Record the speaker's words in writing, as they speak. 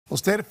Well,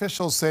 state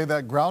officials say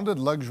that grounded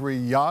luxury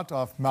yacht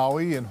off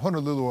Maui in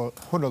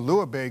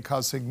Honolua Bay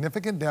caused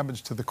significant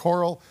damage to the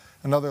coral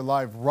and other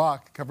live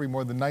rock covering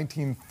more than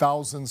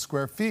 19,000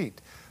 square feet.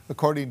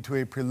 According to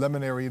a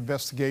preliminary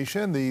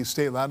investigation, the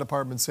state land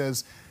department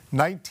says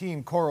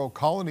 19 coral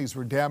colonies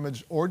were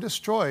damaged or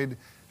destroyed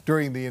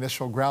during the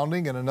initial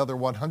grounding, and another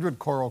 100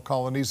 coral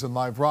colonies and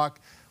live rock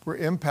were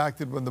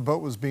impacted when the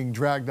boat was being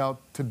dragged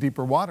out to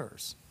deeper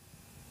waters.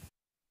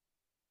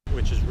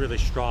 Which is really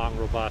strong,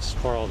 robust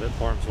coral that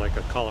forms like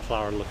a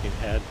cauliflower-looking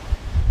head.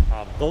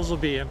 Those will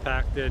be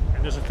impacted,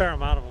 and there's a fair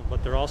amount of them,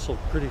 but they're also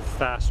pretty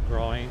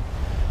fast-growing.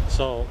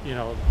 So,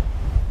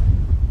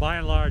 by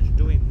and large,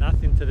 doing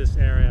nothing to this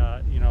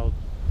area,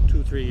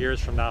 2-3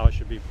 years from now, it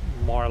should be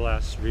more or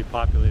less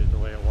repopulated the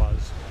way it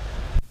was.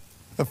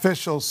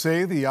 Officials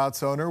say the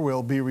yacht's owner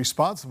will be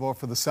responsible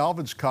for the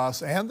salvage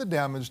costs and the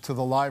damage to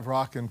the live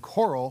rock and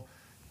coral.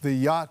 The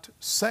yacht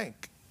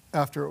sank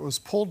after it was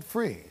pulled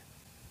free.